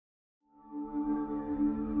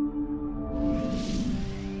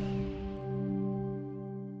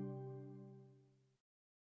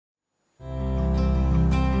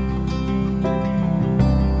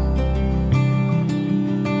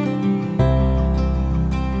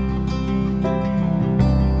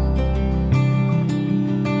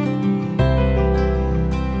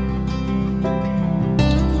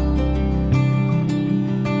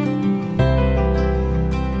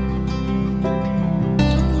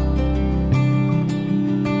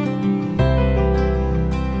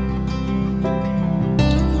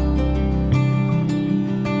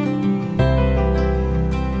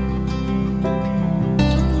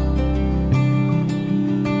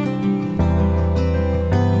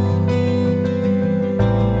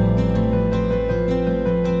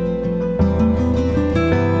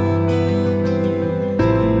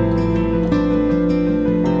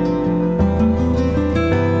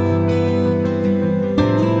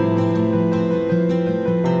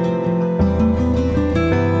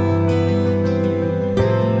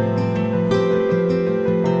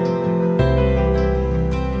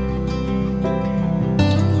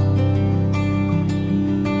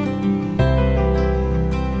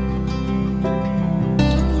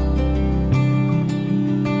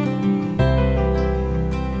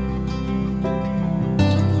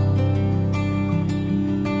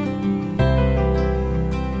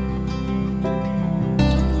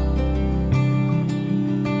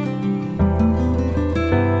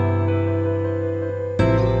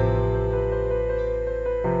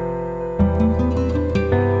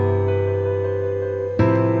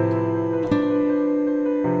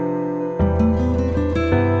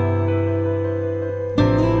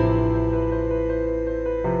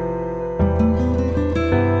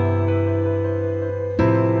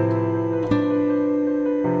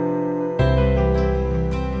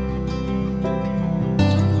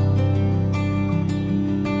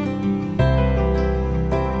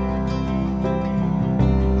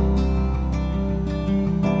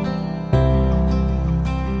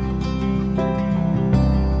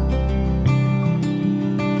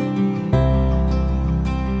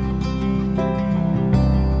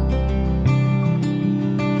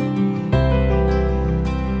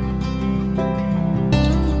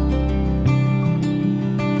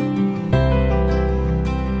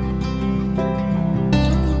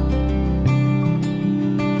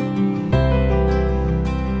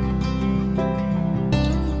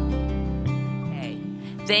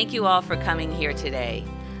Thank you all for coming here today.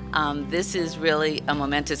 This is really a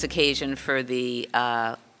momentous occasion for the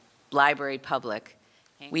library public.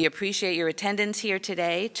 We appreciate your attendance here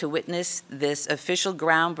today to witness this official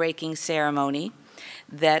groundbreaking ceremony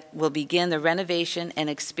that will begin the renovation and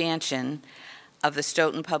expansion of the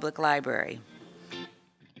Stoughton Public Library.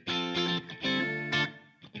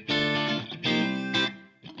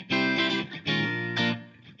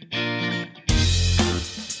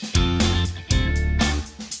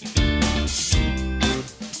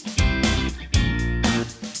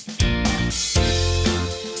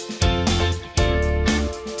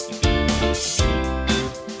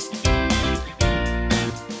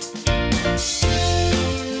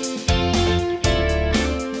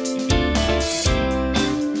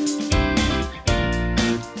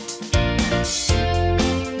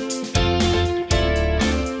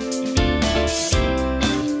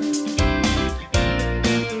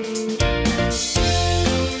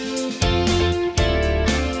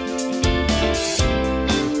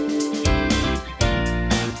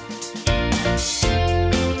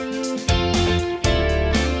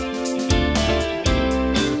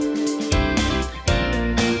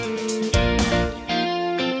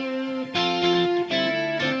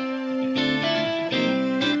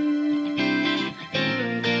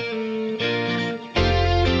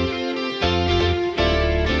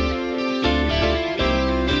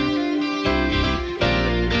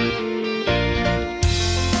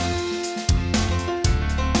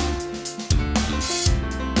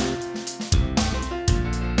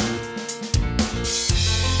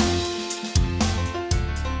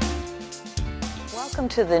 Welcome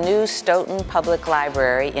to the new Stoughton Public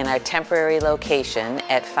Library in our temporary location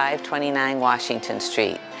at 529 Washington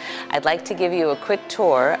Street. I'd like to give you a quick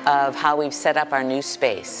tour of how we've set up our new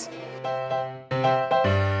space.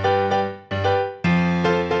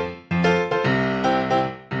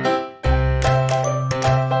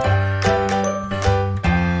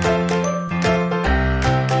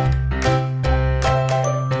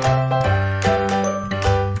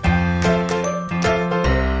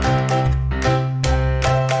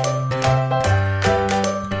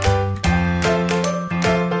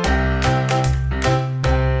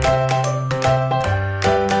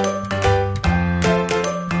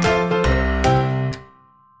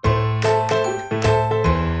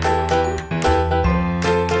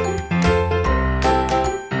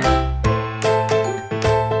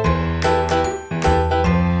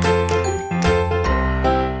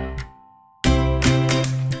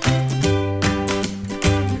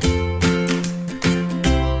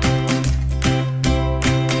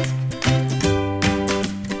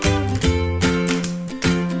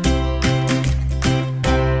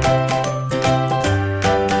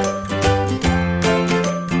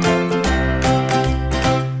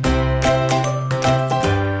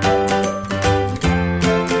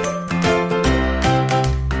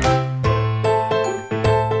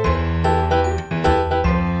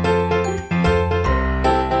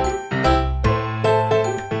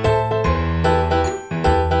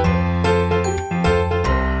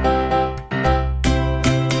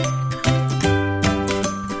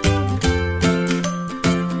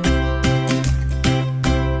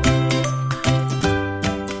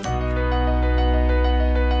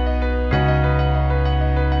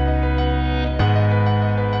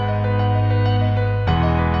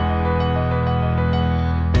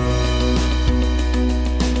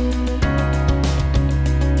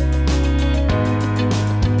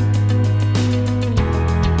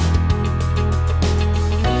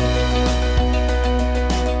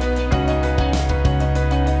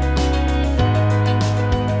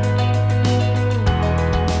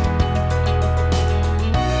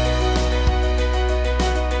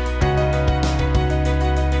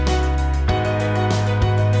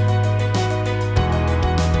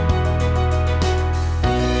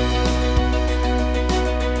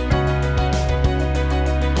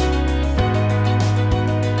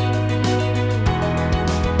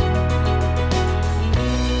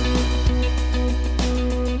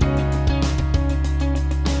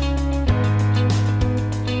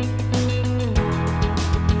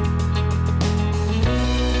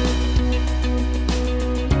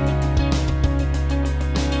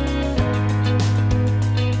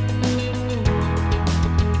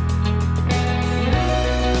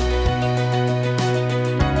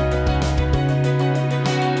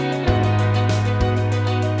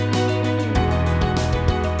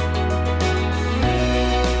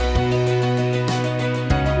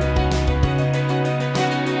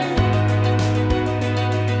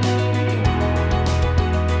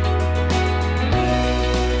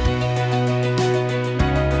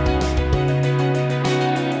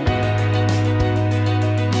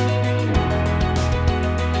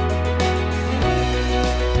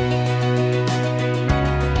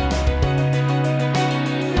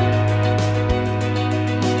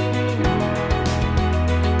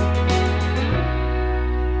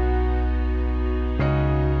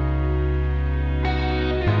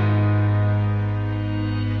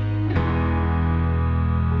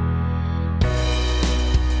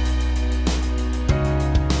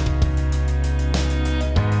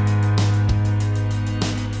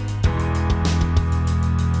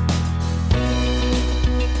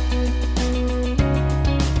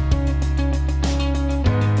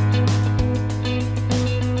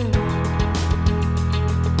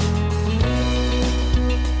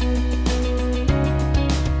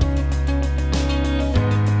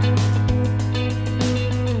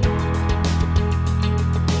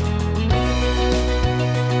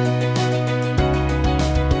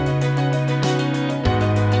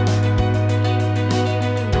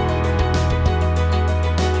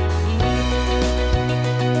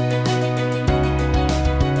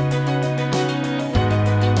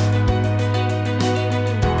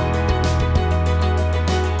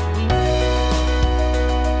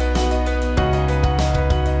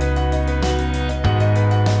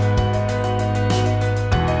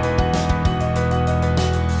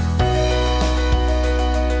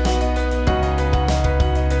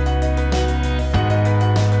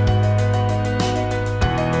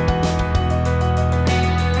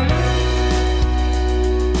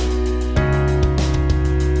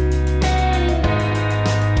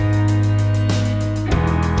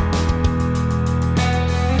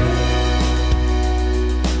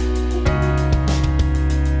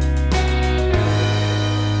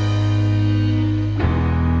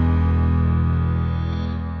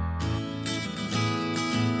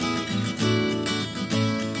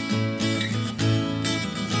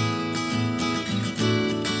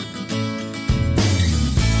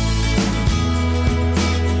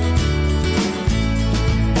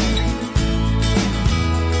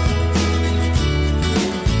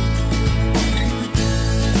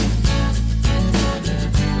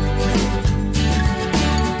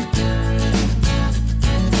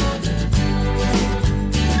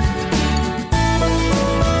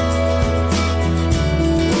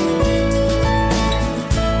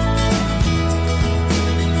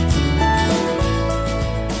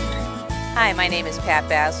 name is Pat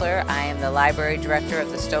Basler. I am the Library Director of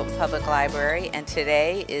the Stoughton Public Library, and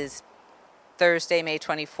today is Thursday, May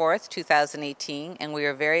 24th, 2018, and we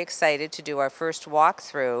are very excited to do our first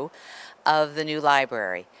walkthrough of the new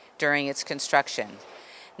library during its construction.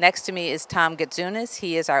 Next to me is Tom Gatzunas.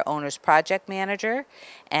 He is our owner's project manager,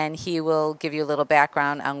 and he will give you a little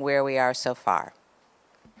background on where we are so far.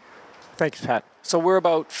 Thanks, Pat. So we're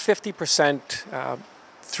about 50%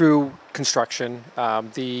 through construction.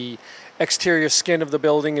 The exterior skin of the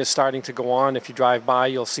building is starting to go on. If you drive by,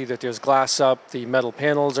 you'll see that there's glass up. The metal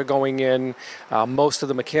panels are going in. Most of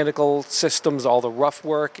the mechanical systems, all the rough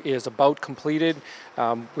work is about completed.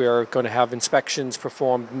 We're going to have inspections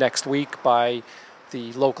performed next week by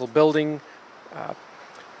the local building,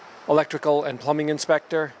 electrical and plumbing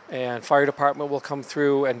inspector, and fire department will come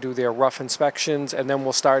through and do their rough inspections, and then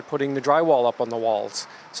we'll start putting the drywall up on the walls.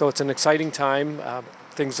 So it's an exciting time.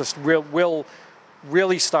 Things just will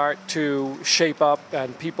really start to shape up,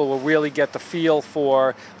 and people will really get the feel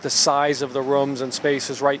for the size of the rooms and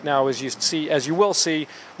spaces. Right now, as you will see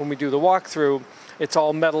when we do the walkthrough, it's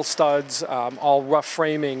all metal studs, all rough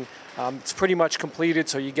framing. It's pretty much completed,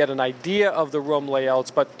 so you get an idea of the room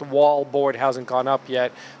layouts, but the wall board hasn't gone up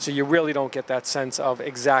yet, so you really don't get that sense of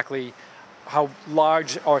exactly how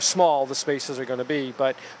large or small the spaces are going to be.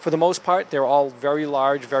 But for the most part, they're all very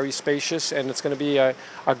large, very spacious, and it's going to be a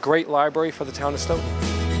great library for the town of Stoughton.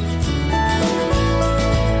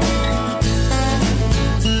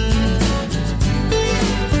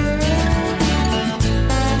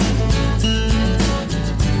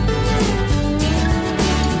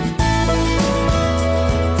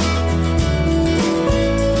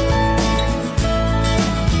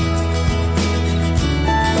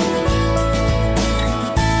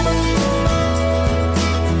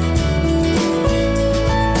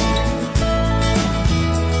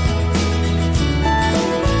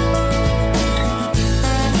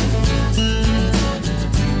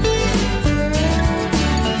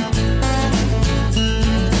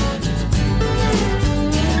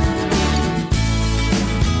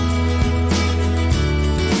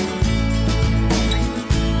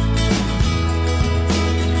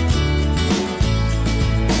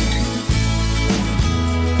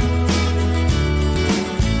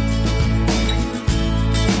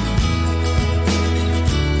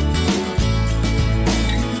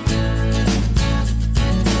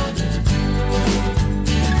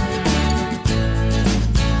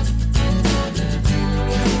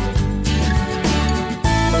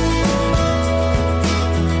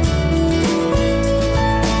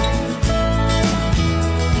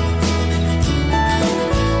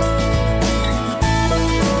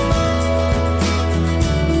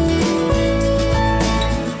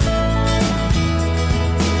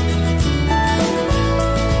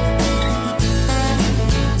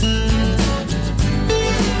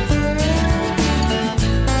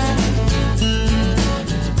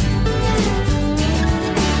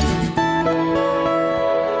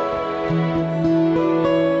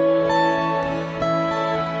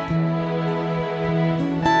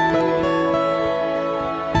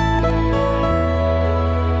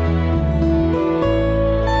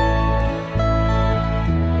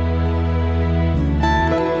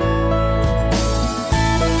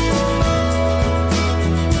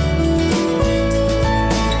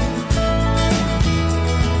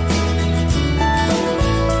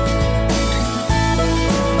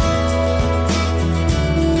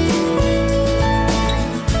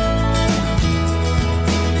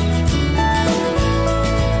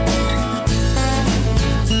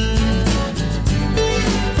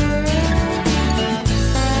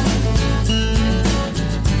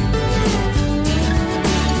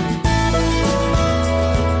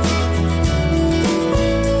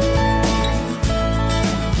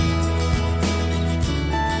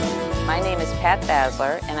 Pat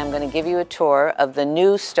Basler, and I'm going to give you a tour of the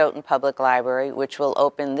new Stoughton Public Library, which will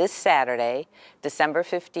open this Saturday, December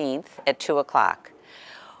 15th at 2 o'clock.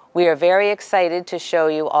 We are very excited to show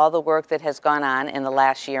you all the work that has gone on in the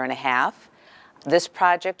last year and a half. This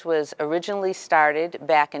project was originally started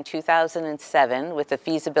back in 2007 with a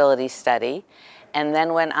feasibility study, and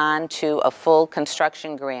then went on to a full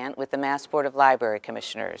construction grant with the Mass Board of Library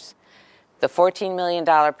Commissioners. The $14 million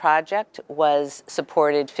project was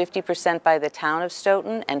supported 50% by the town of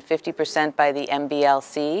Stoughton and 50% by the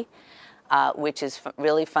MBLC, which is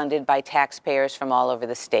really funded by taxpayers from all over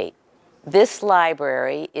the state. This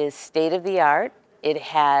library is state-of-the-art. It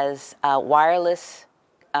has wireless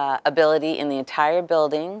ability in the entire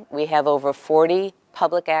building. We have over 40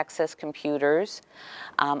 public access computers,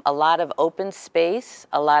 a lot of open space,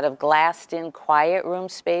 a lot of glassed-in quiet room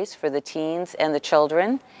space for the teens and the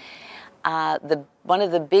children. One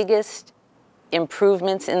of the biggest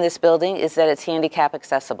improvements in this building is that it's handicap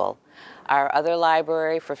accessible. Our other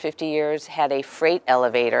library for 50 years had a freight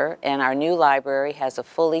elevator, and our new library has a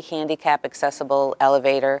fully handicap accessible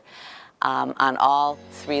elevator on all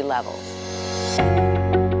 3 levels.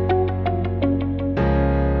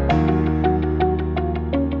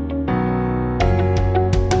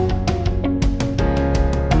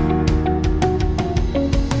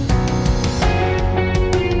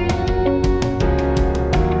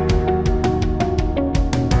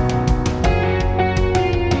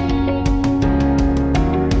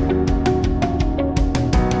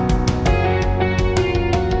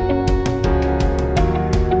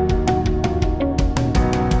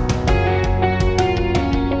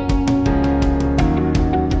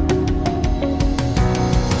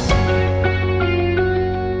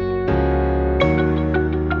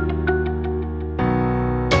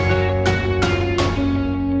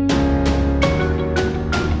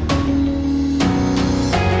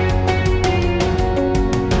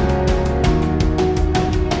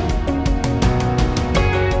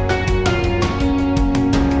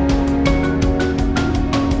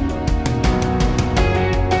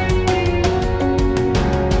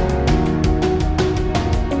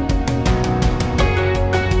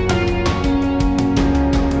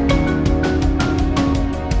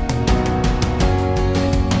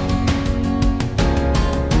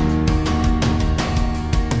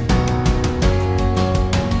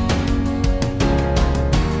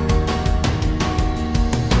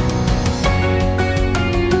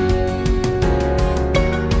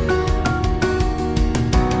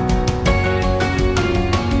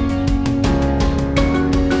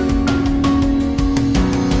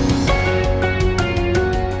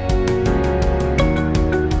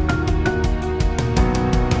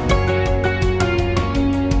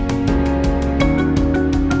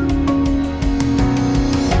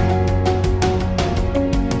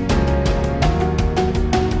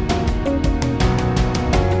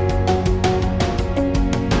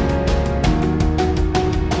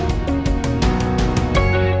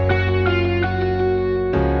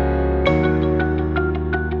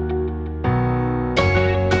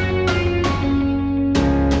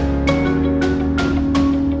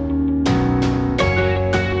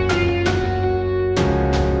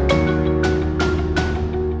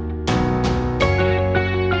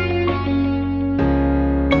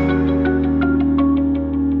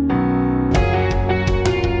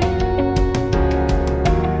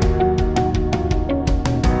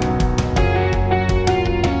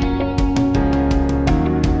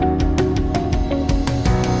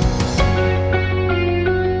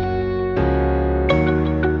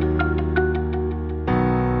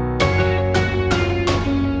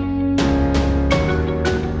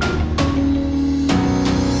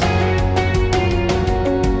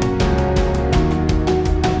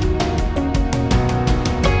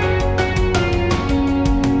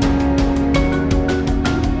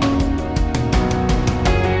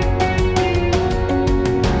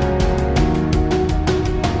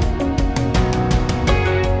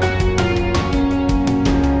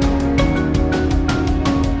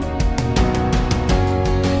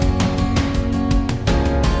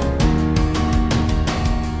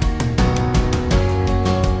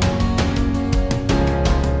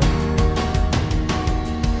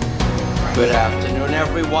 Good afternoon,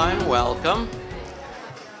 everyone. Welcome.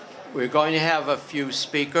 We're going to have a few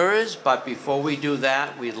speakers, but before we do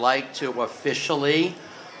that, we'd like to officially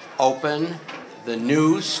open the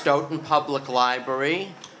new Stoughton Public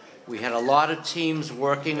Library. We had a lot of teams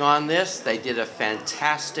working on this. They did a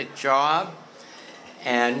fantastic job.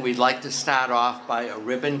 And we'd like to start off by a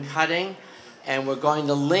ribbon cutting. And we're going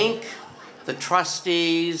to link the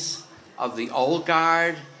trustees of the old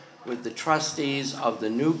guard with the trustees of the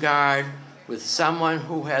new guard, with someone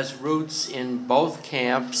who has roots in both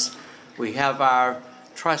camps. We have our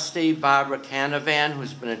trustee, Barbara Canavan,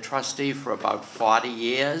 who's been a trustee for about 40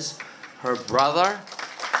 years. Her brother,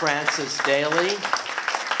 Francis Daly,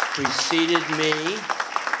 preceded me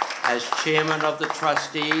as chairman of the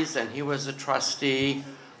trustees, and he was a trustee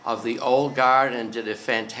of the old guard and did a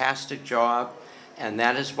fantastic job. And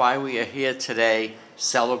that is why we are here today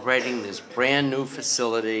celebrating this brand new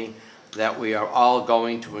facility that we are all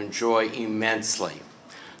going to enjoy immensely.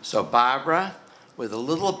 So Barbara, with a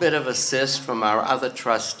little bit of assist from our other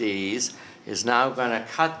trustees, is now going to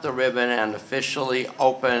cut the ribbon and officially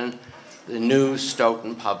open the new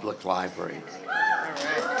Stoughton Public Library.